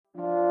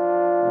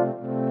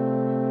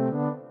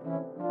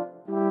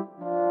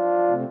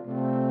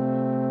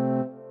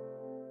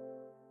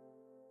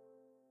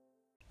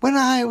When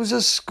I was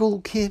a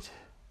school kid,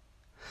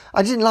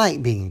 I didn't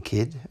like being a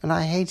kid, and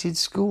I hated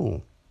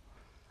school.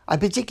 I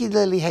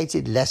particularly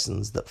hated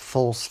lessons that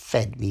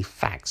force-fed me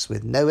facts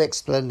with no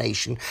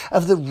explanation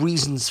of the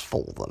reasons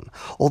for them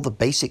or the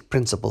basic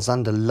principles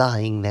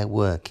underlying their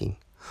working.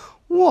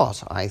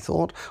 What, I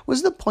thought,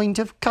 was the point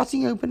of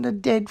cutting open a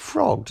dead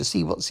frog to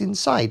see what's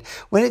inside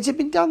when it had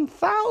been done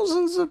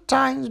thousands of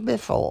times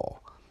before,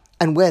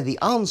 and where the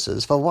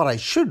answers for what I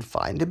should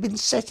find had been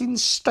set in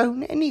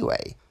stone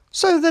anyway,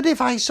 so that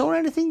if I saw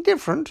anything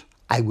different,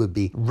 I would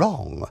be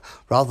wrong,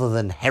 rather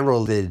than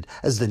heralded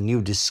as the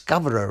new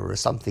discoverer of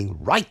something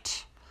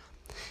right.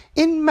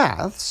 In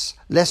maths,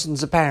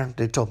 lessons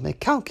apparently taught me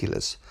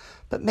calculus,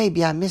 but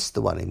maybe I missed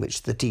the one in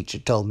which the teacher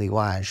told me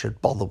why I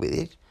should bother with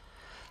it.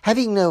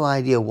 Having no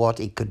idea what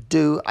it could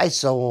do, I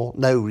saw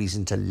no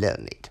reason to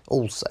learn it.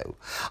 Also,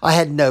 I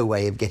had no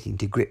way of getting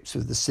to grips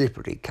with the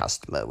slippery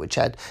customer, which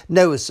had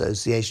no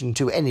association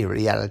to any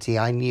reality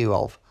I knew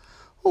of.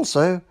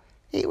 Also,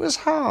 it was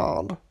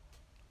hard.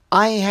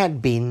 I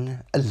had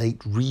been a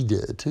late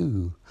reader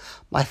too.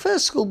 My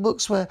first school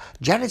books were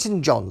Janet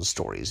and John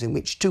stories in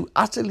which two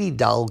utterly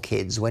dull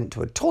kids went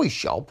to a toy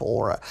shop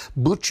or a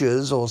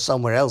butcher's or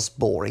somewhere else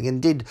boring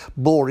and did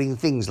boring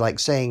things like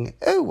saying,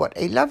 "Oh, what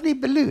a lovely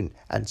balloon,"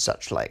 and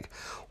such like.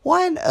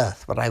 Why on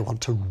earth would I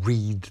want to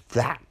read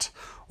that?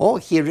 Or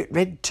hear it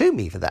read to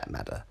me, for that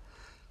matter?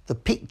 The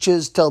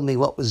pictures told me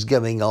what was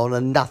going on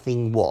and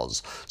nothing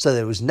was, so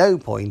there was no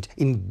point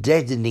in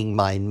deadening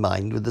my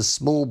mind with the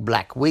small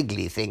black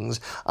wiggly things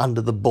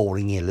under the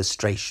boring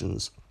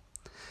illustrations.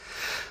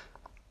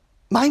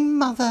 My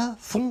mother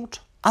thought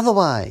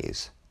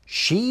otherwise.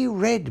 She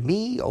read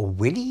me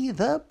Winnie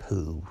the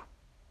Pooh.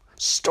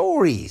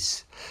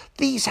 Stories.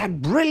 These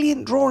had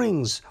brilliant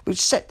drawings which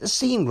set the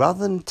scene rather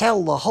than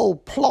tell the whole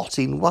plot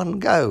in one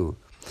go.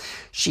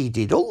 She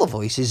did all the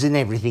voices and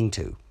everything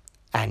too.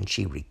 And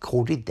she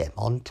recorded them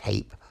on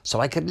tape so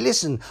I could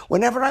listen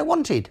whenever I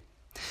wanted.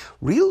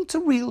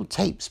 Reel-to-reel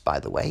tapes, by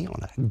the way,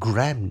 on a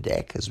gram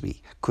deck, as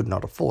we could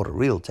not afford a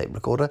reel tape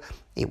recorder.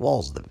 It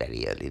was the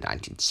very early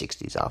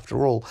 1960s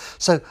after all.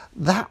 So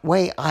that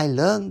way I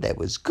learned there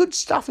was good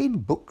stuff in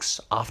books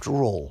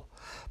after all.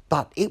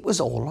 But it was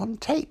all on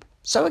tape.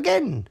 So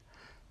again,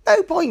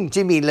 no point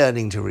in me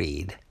learning to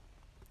read.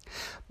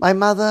 My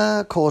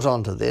mother caught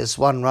on to this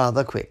one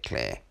rather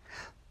quickly.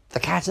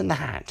 The Cat and the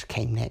Hat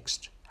came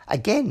next.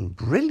 Again,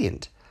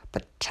 brilliant,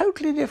 but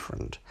totally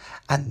different.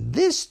 And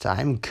this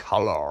time,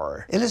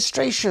 colour,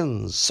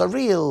 illustrations,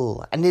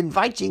 surreal, and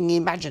inviting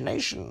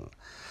imagination.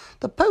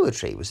 The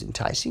poetry was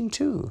enticing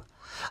too.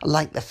 I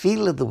liked the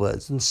feel of the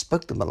words and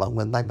spoke them along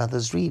with my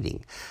mother's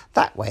reading.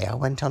 That way I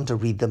went on to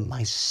read them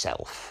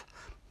myself.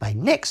 My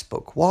next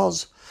book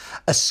was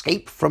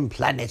Escape from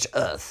Planet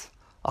Earth,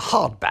 a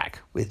hardback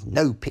with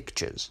no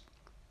pictures.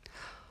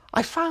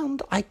 I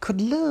found I could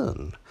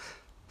learn.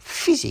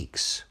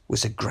 Physics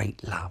was a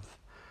great love,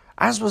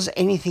 as was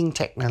anything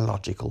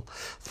technological.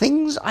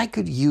 Things I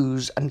could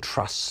use and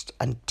trust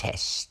and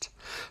test.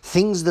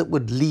 Things that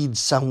would lead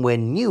somewhere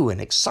new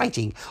and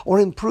exciting or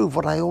improve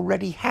what I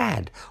already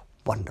had.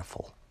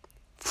 Wonderful.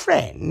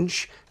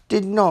 French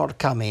did not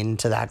come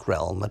into that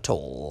realm at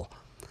all.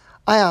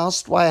 I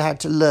asked why I had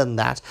to learn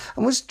that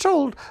and was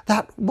told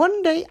that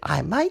one day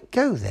I might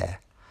go there.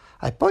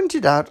 I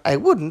pointed out I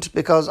wouldn't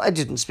because I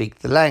didn't speak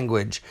the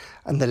language,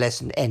 and the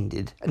lesson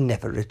ended and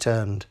never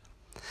returned.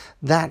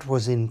 That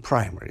was in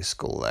primary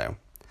school, though.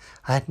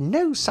 I had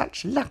no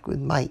such luck with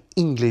my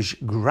English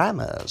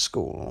grammar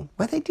school,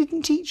 where they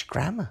didn't teach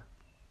grammar.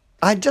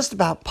 I had just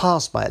about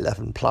passed my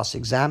 11 plus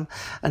exam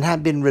and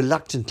had been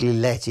reluctantly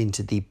let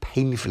into the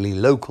painfully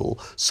local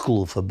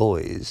school for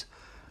boys.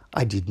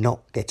 I did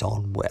not get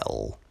on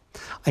well.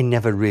 I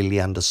never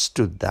really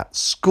understood that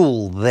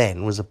school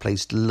then was a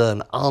place to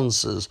learn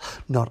answers,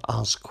 not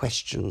ask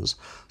questions,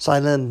 so I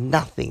learned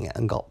nothing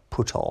and got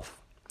put off.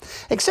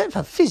 Except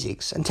for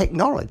physics and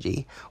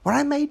technology, where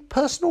I made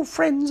personal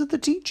friends of the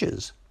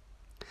teachers.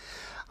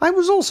 I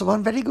was also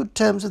on very good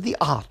terms with the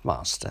art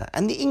master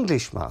and the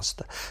English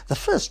master. The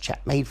first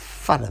chap made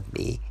fun of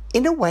me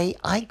in a way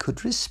I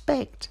could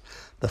respect.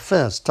 The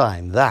first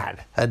time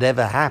that had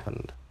ever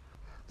happened.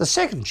 The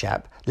second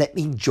chap let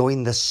me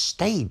join the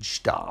stage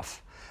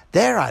staff.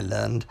 There I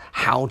learned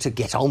how to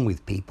get on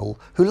with people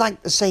who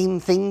liked the same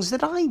things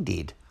that I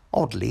did.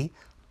 Oddly,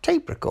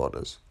 tape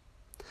recorders.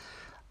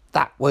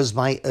 That was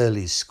my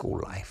early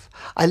school life.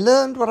 I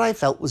learned what I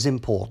felt was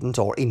important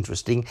or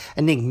interesting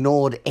and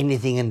ignored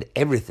anything and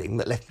everything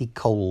that left me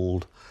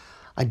cold.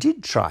 I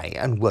did try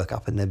and work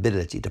up an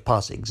ability to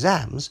pass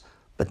exams,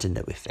 but to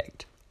no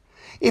effect.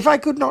 If I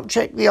could not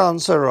check the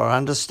answer or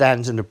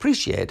understand and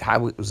appreciate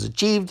how it was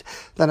achieved,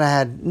 then I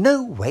had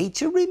no way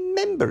to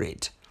remember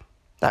it.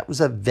 That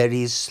was a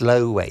very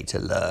slow way to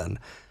learn,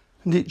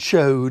 and it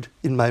showed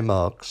in my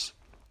marks.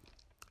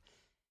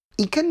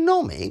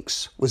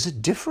 Economics was a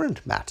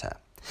different matter.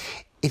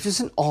 It was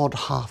an odd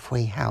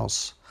halfway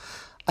house.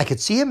 I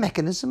could see a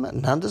mechanism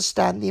and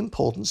understand the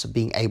importance of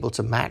being able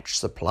to match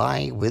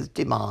supply with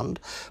demand,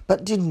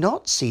 but did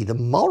not see the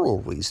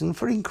moral reason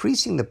for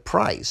increasing the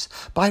price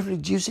by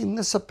reducing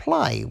the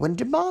supply when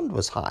demand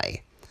was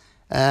high.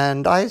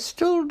 And I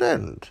still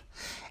don't.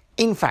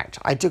 In fact,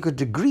 I took a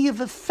degree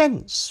of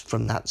offence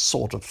from that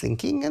sort of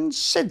thinking and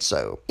said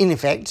so. In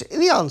effect,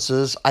 the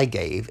answers I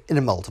gave in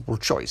a multiple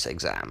choice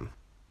exam.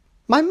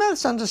 My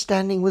maths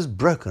understanding was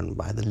broken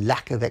by the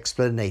lack of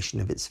explanation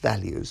of its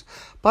values,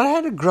 but I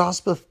had a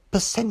grasp of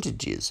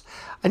percentages.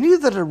 I knew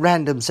that a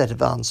random set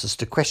of answers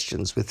to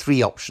questions with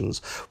 3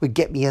 options would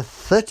get me a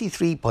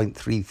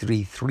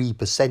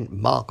 33.333%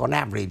 mark on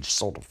average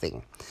sort of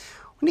thing.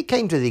 When it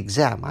came to the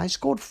exam, I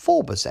scored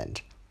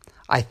 4%.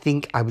 I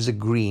think I was a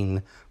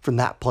green from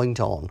that point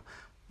on,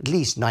 at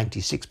least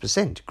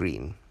 96%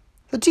 green.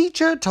 The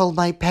teacher told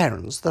my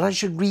parents that I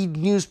should read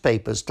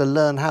newspapers to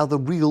learn how the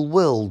real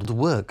world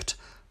worked,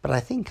 but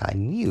I think I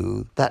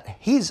knew that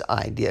his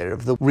idea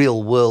of the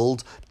real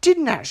world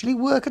didn't actually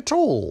work at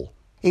all.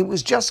 It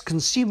was just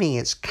consuming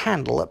its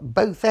candle at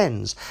both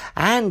ends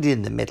and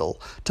in the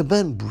middle to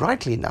burn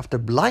brightly enough to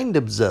blind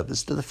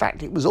observers to the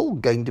fact it was all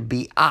going to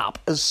be up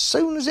as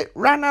soon as it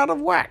ran out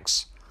of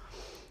wax.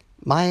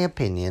 My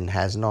opinion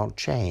has not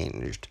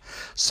changed.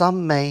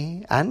 Some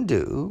may, and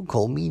do,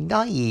 call me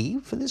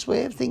naive for this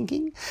way of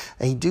thinking.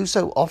 They do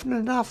so often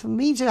enough for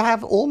me to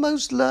have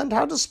almost learned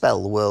how to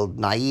spell the word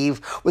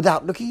naive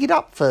without looking it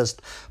up first,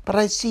 but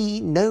I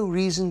see no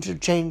reason to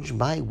change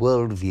my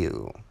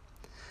worldview.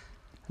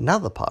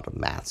 Another part of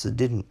maths that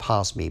didn't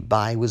pass me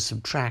by was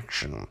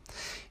subtraction.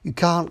 You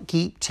can't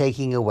keep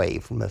taking away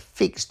from a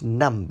fixed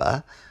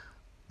number,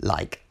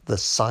 like the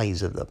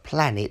size of the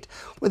planet,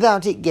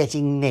 without it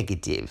getting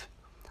negative.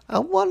 I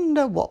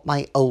wonder what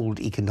my old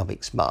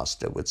economics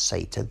master would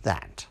say to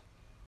that.